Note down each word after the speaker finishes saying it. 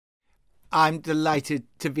I'm delighted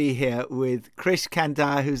to be here with Krish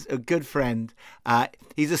Kandiah, who's a good friend.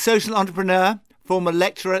 He's a social entrepreneur, former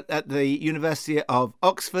lecturer at the University of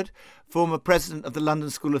Oxford, former president of the London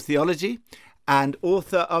School of Theology, and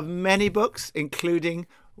author of many books, including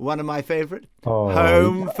one of my favourite,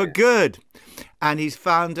 Home for Good. And he's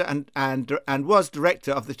founder and was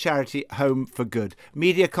director of the charity Home for Good,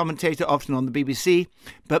 media commentator often on the BBC,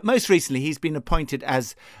 but most recently he's been appointed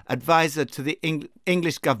as advisor to the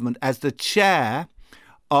English government as the chair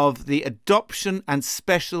of the Adoption and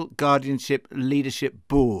Special Guardianship Leadership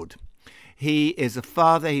Board. He is a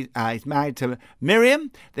father. He's married to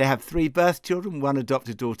Miriam. They have 3 birth children, 1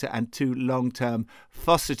 adopted daughter and 2 long-term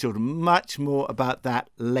foster children. Much more about that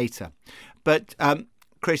later. But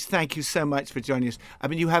Krish, thank you so much for joining us. I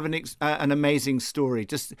mean, you have an amazing story.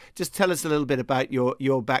 Just tell us a little bit about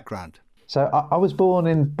your background. So I was born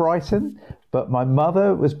in Brighton, but my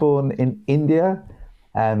mother was born in India.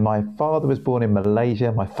 And my father was born in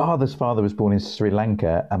Malaysia. My father's father was born in Sri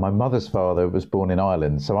Lanka, and my mother's father was born in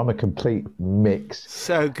Ireland. So I'm a complete mix.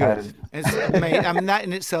 So good. It's amazing. I mean, that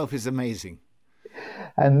in itself is amazing.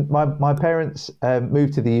 And my parents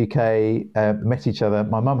moved to the UK, met each other.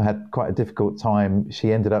 My mum had quite a difficult time.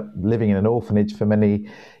 She ended up living in an orphanage for many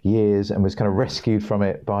years and was kind of rescued from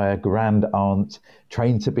it by a grand aunt,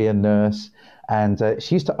 trained to be a nurse. And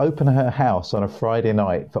she used to open her house on a Friday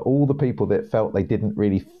night for all the people that felt they didn't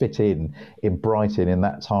really fit in Brighton in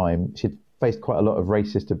that time. She'd faced quite a lot of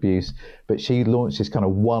racist abuse, but she launched this kind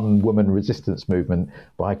of one-woman resistance movement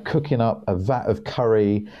by cooking up a vat of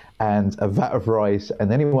curry and a vat of rice,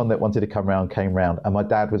 and anyone that wanted to come round came round. And my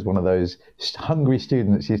dad was one of those hungry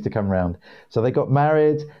students who used to come round. So they got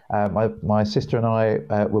married. My sister and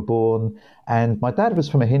I were born. And my dad was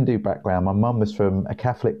from a Hindu background. My mum was from a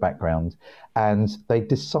Catholic background. And they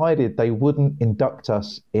decided they wouldn't induct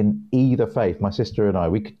us in either faith, my sister and I.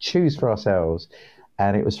 We could choose for ourselves.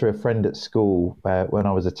 And it was through a friend at school when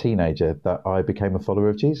I was a teenager that I became a follower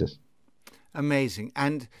of Jesus. Amazing.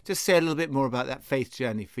 And just say a little bit more about that faith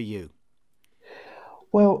journey for you.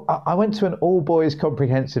 Well, I went to an all-boys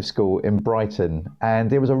comprehensive school in Brighton,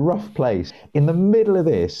 and it was a rough place. In the middle of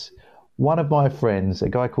this, one of my friends, a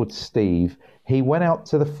guy called Steve, he went out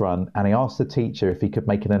to the front and he asked the teacher if he could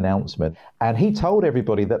make an announcement. And he told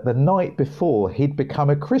everybody that the night before he'd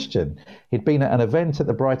become a Christian. He'd been at an event at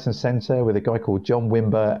the Brighton Centre with a guy called John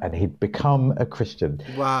Wimber, and he'd become a Christian.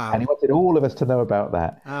 Wow. And he wanted all of us to know about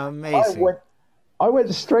that. Amazing. I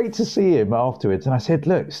went straight to see him afterwards and I said,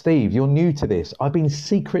 look, Steve, you're new to this. I've been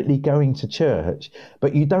secretly going to church,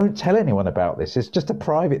 but you don't tell anyone about this. It's just a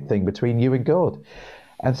private thing between you and God.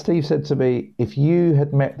 And Steve said to me, if you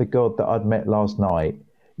had met the God that I'd met last night,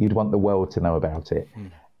 you'd want the world to know about it.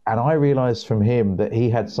 And I realized from him that he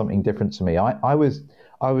had something different to me. I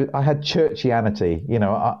had churchianity, you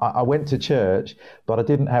know, I went to church, but I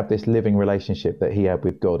didn't have this living relationship that he had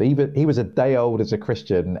with God. Even he was a day old as a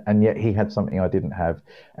Christian, and yet he had something I didn't have.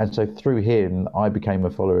 And so through him, I became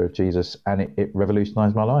a follower of Jesus, and it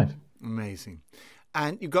revolutionized my life. Amazing.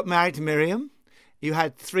 And you got married to Miriam. You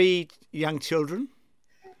had 3 young children.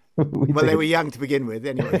 They were young to begin with,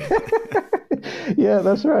 anyway. Yeah,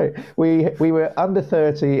 that's right. We were under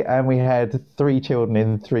 30 and we had 3 children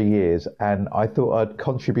in 3 years. And I thought I'd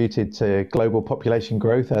contributed to global population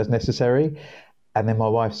growth as necessary. And then my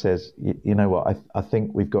wife says, you know what, I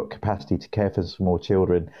think we've got capacity to care for some more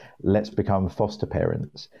children. Let's become foster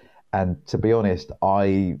parents. And to be honest,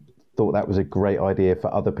 I thought that was a great idea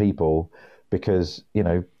for other people. Because, you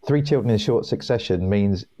know, 3 children in short succession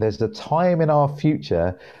means there's a time in our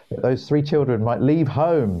future that those 3 children might leave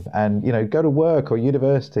home and, you know, go to work or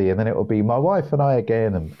university. And then it will be my wife and I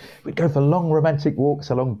again. And we'd go for long romantic walks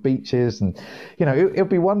along beaches. And, you know, it'll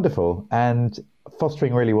be wonderful. And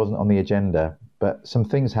fostering really wasn't on the agenda. But some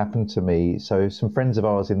things happened to me. So some friends of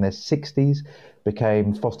ours in their 60s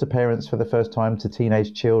became foster parents for the first time to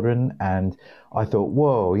teenage children. And I thought,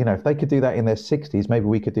 whoa, you know, if they could do that in their 60s, maybe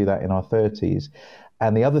we could do that in our 30s.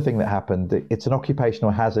 And the other thing that happened, it's an occupational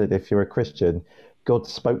hazard if you're a Christian. God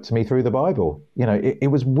spoke to me through the Bible. You know, it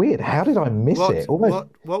was weird. How did I miss it?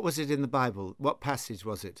 What was it in the Bible? What passage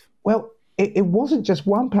was it? Well, it wasn't just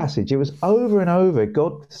one passage. It was over and over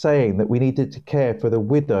God saying that we needed to care for the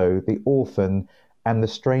widow, the orphan, and the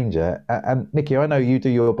stranger. And Nicky, I know you do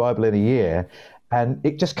your Bible in a year, and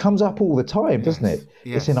it just comes up all the time, doesn't it?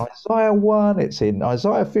 Yes. It's in Isaiah 1, it's in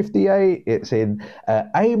Isaiah 58, it's in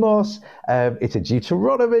Amos, it's in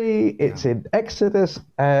Deuteronomy, it's in Exodus,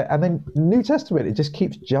 and then New Testament, it just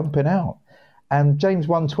keeps jumping out. And James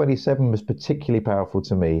 1:27 was particularly powerful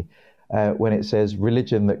to me. When it says,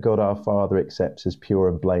 religion that God our Father accepts as pure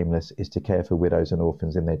and blameless is to care for widows and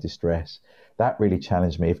orphans in their distress. that really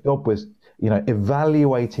challenged me. If God was,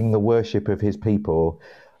 evaluating the worship of his people,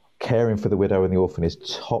 caring for the widow and the orphan is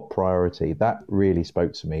top priority. That really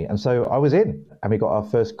spoke to me. And so I was in, and we got our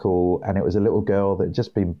first call, and it was a little girl that had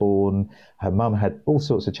just been born. Her mum had all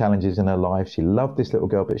sorts of challenges in her life. She loved this little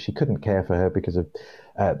girl, but she couldn't care for her because of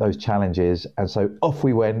those challenges. And so off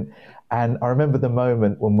we went. And I remember the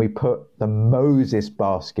moment when we put the Moses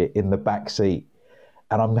basket in the back seat,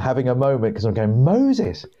 and I'm having a moment because I'm going,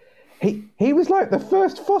 Moses, he was like the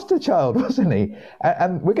first foster child, wasn't he?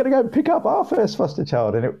 And we're going to go and pick up our first foster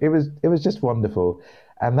child. And it was just wonderful.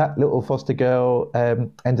 And that little foster girl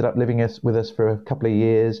ended up living with us for a couple of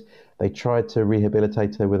years. They tried to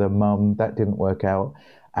rehabilitate her with her mum. That didn't work out.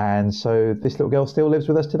 And so this little girl still lives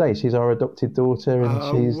with us today. She's our adopted daughter, and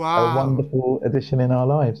she's a wonderful addition in our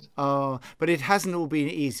lives. Oh, but it hasn't all been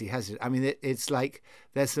easy, has it? I mean, it's like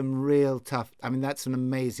there's some real tough, I mean, that's an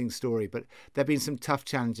amazing story, but there have been some tough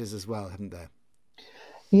challenges as well, haven't there?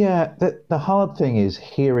 Yeah, the hard thing is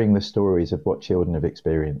hearing the stories of what children have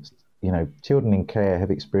experienced. Children in care have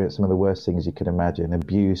experienced some of the worst things you could imagine,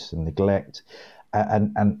 abuse and neglect.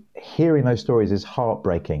 And hearing those stories is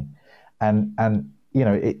heartbreaking. And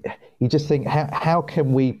you just think, how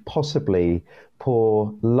can we possibly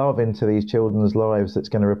pour love into these children's lives that's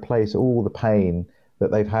going to replace all the pain that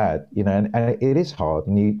they've had? And it is hard.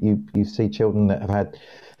 And you see children that have had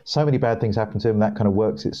so many bad things happen to them, that kind of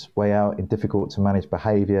works its way out in difficult to manage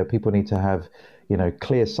behaviour. People need to have,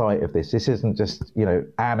 clear sight of this. This isn't just,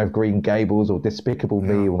 Anne of Green Gables or Despicable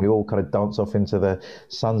Me, when we all kind of dance off into the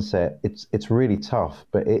sunset. It's really tough,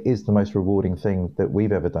 but it is the most rewarding thing that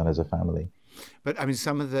we've ever done as a family. But I mean,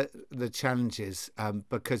 some of the challenges,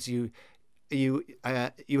 because you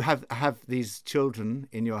have these children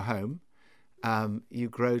in your home, you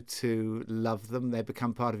grow to love them, they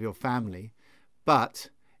become part of your family, but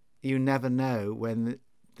you never know when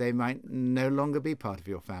they might no longer be part of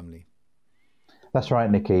your family. That's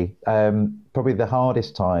right, Nicky. Probably the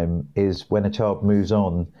hardest time is when a child moves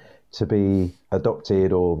on to be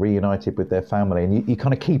adopted or reunited with their family, and you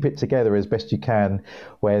kind of keep it together as best you can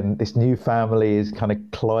when this new family is kind of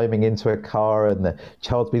climbing into a car and the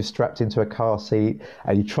child's been strapped into a car seat,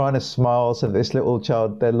 and you're trying to smile so that this little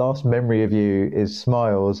child, their last memory of you is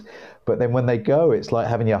smiles, but then when they go, it's like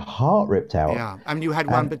having your heart ripped out. Yeah, I mean, you had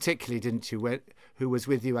one particularly, didn't you, who was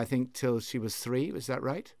with you, I think, till she was 3, was that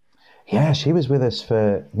right? Yeah, she was with us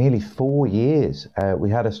for nearly 4 years. We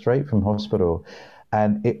had her straight from hospital.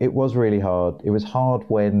 And it was really hard. It was hard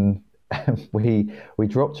when we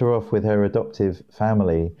dropped her off with her adoptive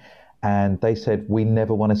family, and they said, we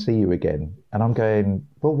never want to see you again. And I'm going,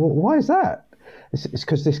 well, why is that? It's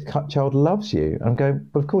because this child loves you. I'm going,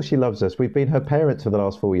 well, of course she loves us. We've been her parents for the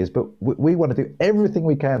last 4 years, but we want to do everything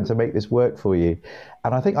we can to make this work for you.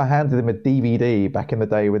 And I think I handed them a DVD back in the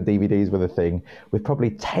day when DVDs were the thing, with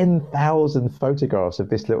probably 10,000 photographs of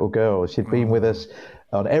this little girl. She'd been with us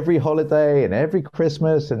on every holiday and every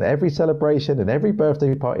Christmas and every celebration and every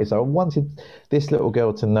birthday party. So I wanted this little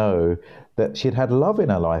girl to know that she'd had love in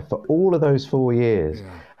her life for all of those 4 years.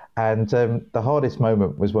 Yeah. And the hardest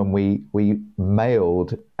moment was when we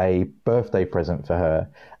mailed a birthday present for her,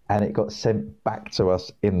 and it got sent back to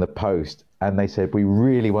us in the post. And they said, we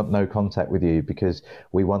really want no contact with you because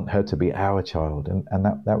we want her to be our child. And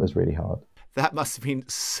that was really hard. That must have been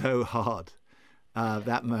so hard,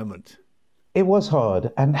 that moment. It was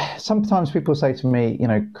hard. And sometimes people say to me,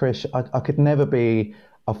 Krish, I could never be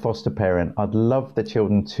a foster parent. I'd love the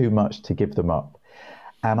children too much to give them up.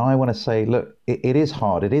 And I want to say, look, it is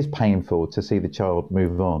hard. It is painful to see the child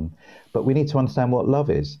move on. But we need to understand what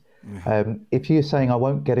love is. If you're saying I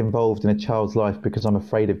won't get involved in a child's life because I'm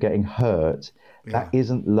afraid of getting hurt, that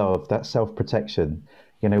isn't love. That's self-protection.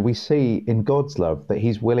 We see in God's love that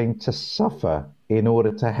he's willing to suffer in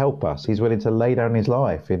order to help us. He's willing to lay down his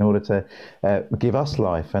life in order to give us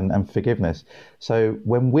life and forgiveness. So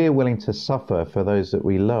when we're willing to suffer for those that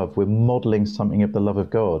we love, we're modeling something of the love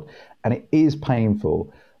of God. And it is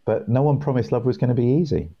painful, but no one promised love was going to be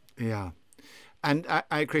easy. Yeah. And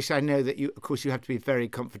Krish, I know that you have to be very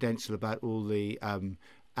confidential about all the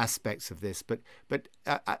aspects of this, but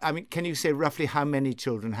I mean, can you say roughly how many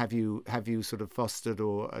children have you sort of fostered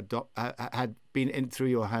or had been in through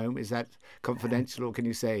your home? Is that confidential, or can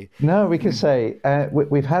you say? No, we can say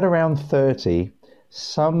we've had around 30.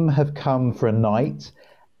 Some have come for a night,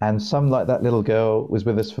 and some, like that little girl, was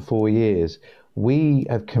with us for 4 years. We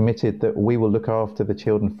have committed that we will look after the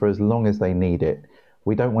children for as long as they need it.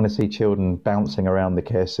 We don't want to see children bouncing around the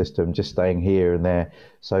care system, just staying here and there.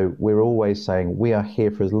 So we're always saying we are here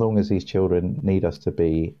for as long as these children need us to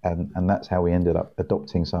be. And that's how we ended up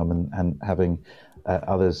adopting some and having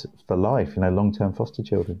others for life, long-term foster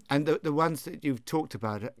children. And the ones that you've talked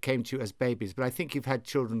about came to you as babies, but I think you've had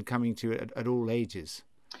children coming to you at all ages.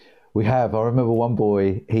 We have. I remember one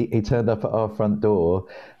boy, he turned up at our front door.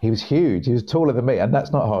 He was huge. He was taller than me, and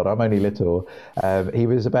that's not hard. I'm only little. He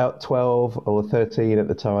was about 12 or 13 at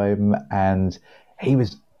the time, and he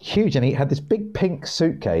was huge. And he had this big pink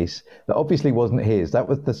suitcase that obviously wasn't his. That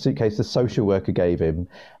was the suitcase the social worker gave him.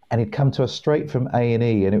 And he'd come to us straight from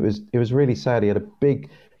A&E, and it was really sad. He had a big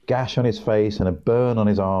gash on his face and a burn on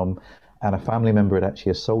his arm, and a family member had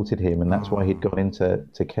actually assaulted him, and that's why he'd gone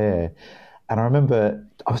into care. And I remember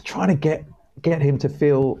I was trying to get him to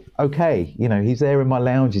feel okay. He's there in my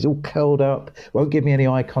lounge. He's all curled up, won't give me any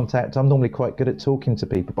eye contact. I'm normally quite good at talking to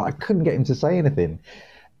people, but I couldn't get him to say anything.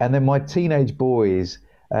 And then my teenage boys,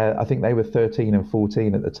 I think they were 13 and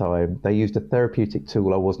 14 at the time, they used a therapeutic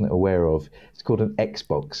tool I wasn't aware of. It's called an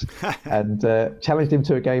Xbox. And challenged him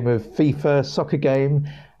to a game of FIFA soccer game.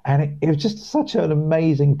 And it was just such an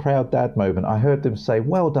amazing, proud dad moment. I heard them say,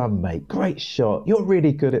 "Well done, mate. Great shot. You're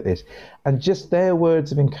really good at this." And just their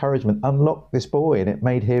words of encouragement unlocked this boy, and it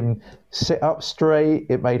made him sit up straight.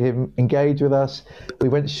 It made him engage with us. We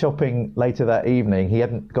went shopping later that evening. He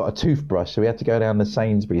hadn't got a toothbrush, so we had to go down to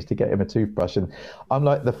Sainsbury's to get him a toothbrush. And I'm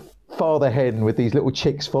like the father hen with these little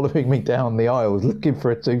chicks following me down the aisles looking for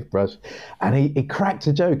a toothbrush. And he cracked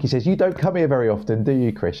a joke. He says, "You don't come here very often, do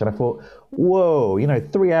you, Krish?" And I thought, whoa,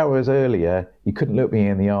 3 hours earlier, you couldn't look me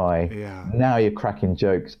in the eye. Yeah. Now you're cracking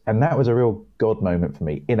jokes. And that was a real God moment for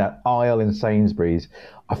me. In an aisle in Sainsbury's,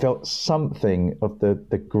 I felt something of the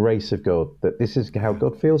grace of God, that this is how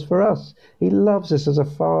God feels for us. He loves us as a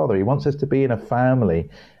father. He wants us to be in a family.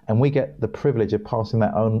 And we get the privilege of passing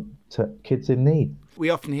that on to kids in need. We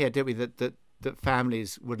often hear, don't we, that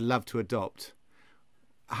families would love to adopt.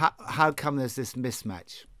 How come there's this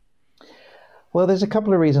mismatch? Well, there's a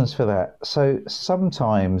couple of reasons for that. So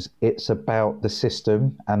sometimes it's about the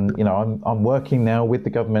system, and I'm working now with the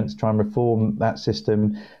government to try and reform that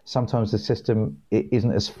system. Sometimes the system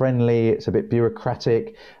isn't as friendly; it's a bit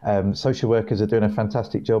bureaucratic. Social workers are doing a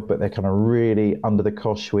fantastic job, but they're kind of really under the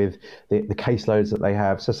cosh with the caseloads that they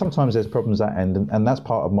have. So sometimes there's problems at that end, and that's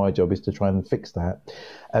part of my job, is to try and fix that.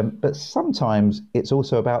 But sometimes it's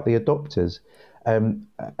also about the adopters.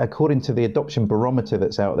 According to the adoption barometer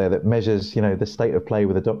that's out there that measures, the state of play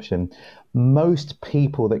with adoption, most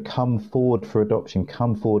people that come forward for adoption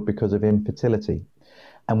come forward because of infertility.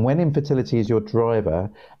 And when infertility is your driver,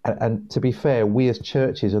 and to be fair, we as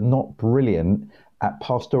churches are not brilliant at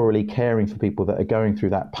pastorally caring for people that are going through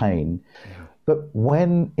that pain. Yeah. But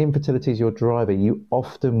when infertility is your driver, you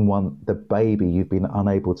often want the baby you've been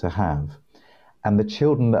unable to have. And the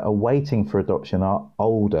children that are waiting for adoption are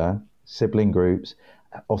older sibling groups,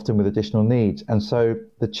 often with additional needs. And so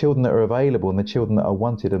the children that are available and the children that are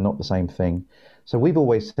wanted are not the same thing. So we've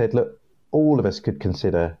always said, look, all of us could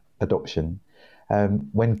consider adoption.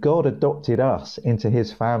 When God adopted us into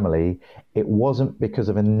his family, it wasn't because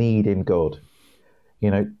of a need in God.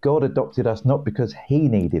 God adopted us not because he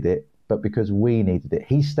needed it, but because we needed it.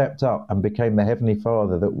 He stepped up and became the Heavenly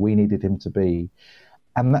Father that we needed him to be.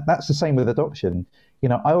 And that's the same with adoption.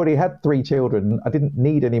 I already had 3 children. I didn't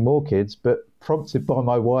need any more kids, but prompted by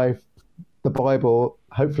my wife, the Bible,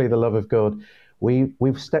 hopefully the love of God,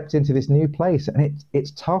 we've stepped into this new place. And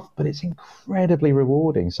it's tough, but it's incredibly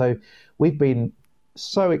rewarding. So we've been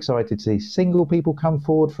so excited to see single people come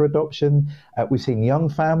forward for adoption. We've seen young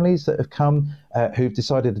families that have come who've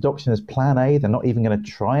decided adoption as plan A. They're not even going to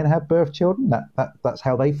try and have birth children. That's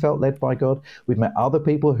how they felt led by God. We've met other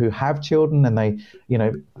people who have children and they,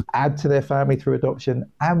 add to their family through adoption.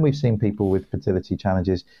 And we've seen people with fertility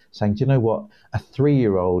challenges saying, do you know what? A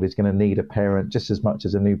 3-year-old is going to need a parent just as much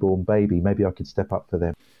as a newborn baby. Maybe I could step up for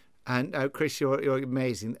them. And Krish, you're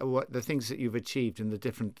amazing. What the things that you've achieved and the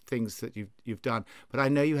different things that you've done. But I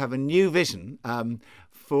know you have a new vision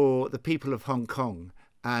for the people of Hong Kong.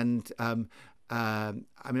 And I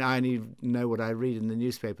only know what I read in the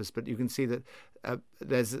newspapers, but you can see that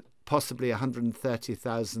there's possibly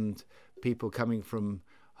 130,000 people coming from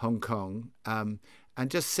Hong Kong. And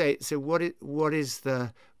just say, so what is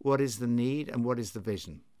the need and what is the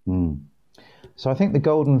vision? So I think the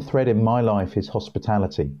golden thread in my life is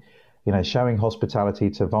hospitality. Showing hospitality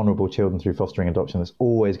to vulnerable children through fostering adoption. That's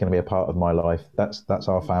always going to be a part of my life. That's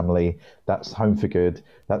our family. That's Home for Good.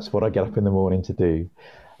 That's what I get up in the morning to do.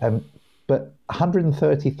 But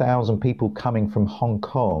 130,000 people coming from Hong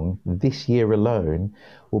Kong this year alone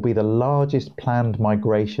will be the largest planned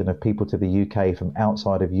migration of people to the UK from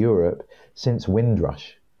outside of Europe since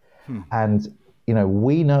Windrush. And,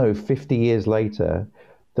 we know 50 years later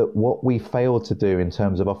that what we failed to do in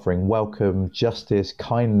terms of offering welcome, justice,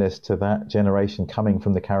 kindness to that generation coming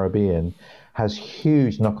from the Caribbean has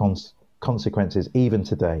huge knock-on consequences even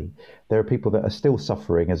today. There are people that are still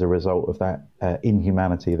suffering as a result of that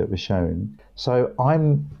inhumanity that was shown. So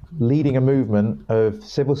I'm leading a movement of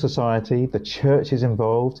civil society. The church is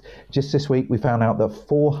involved. Just this week, we found out that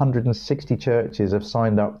 460 churches have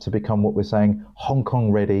signed up to become what we're saying Hong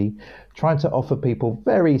Kong ready, trying to offer people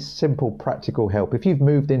very simple, practical help. If you've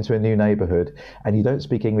moved into a new neighborhood and you don't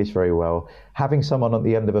speak English very well, having someone on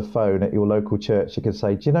the end of a phone at your local church who can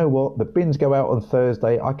say, do you know what? The bins go out on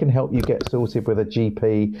Thursday. I can help you get sorted with a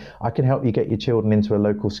GP. I can help you get your children into a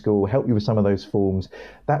local school, help you with some of those forms.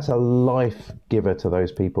 That's a life giver to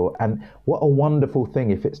those people. And what a wonderful thing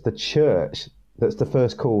if it's the church that's the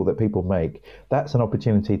first call that people make. That's an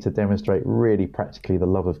opportunity to demonstrate really practically the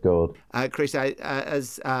love of God. Krish,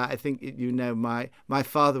 as I think you know, my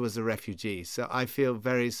father was a refugee, so I feel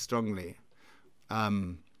very strongly.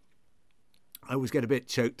 I always get a bit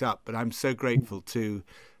choked up, but I'm so grateful to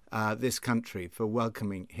this country for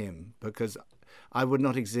welcoming him, because I would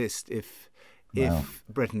not exist if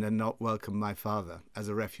Britain had not welcomed my father as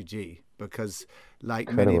a refugee, because like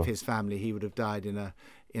Incredible. many of his family, he would have died in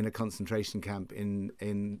a concentration camp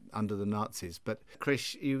in under the Nazis. But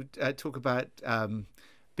Krish, you talk about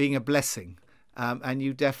being a blessing, and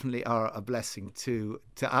you definitely are a blessing to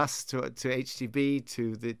us, to HTB,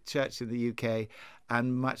 to the church in the UK,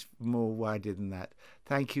 and much more widely than that.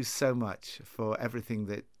 Thank you so much for everything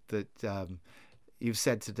that you've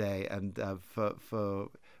said today, and for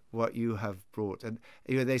what you have brought. And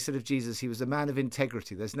they said of Jesus, he was a man of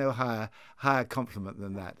integrity. There's no higher compliment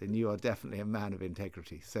than that, and you are definitely a man of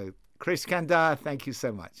integrity. So Krish Kandiah, thank you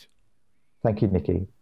so much. Thank you, Nicky.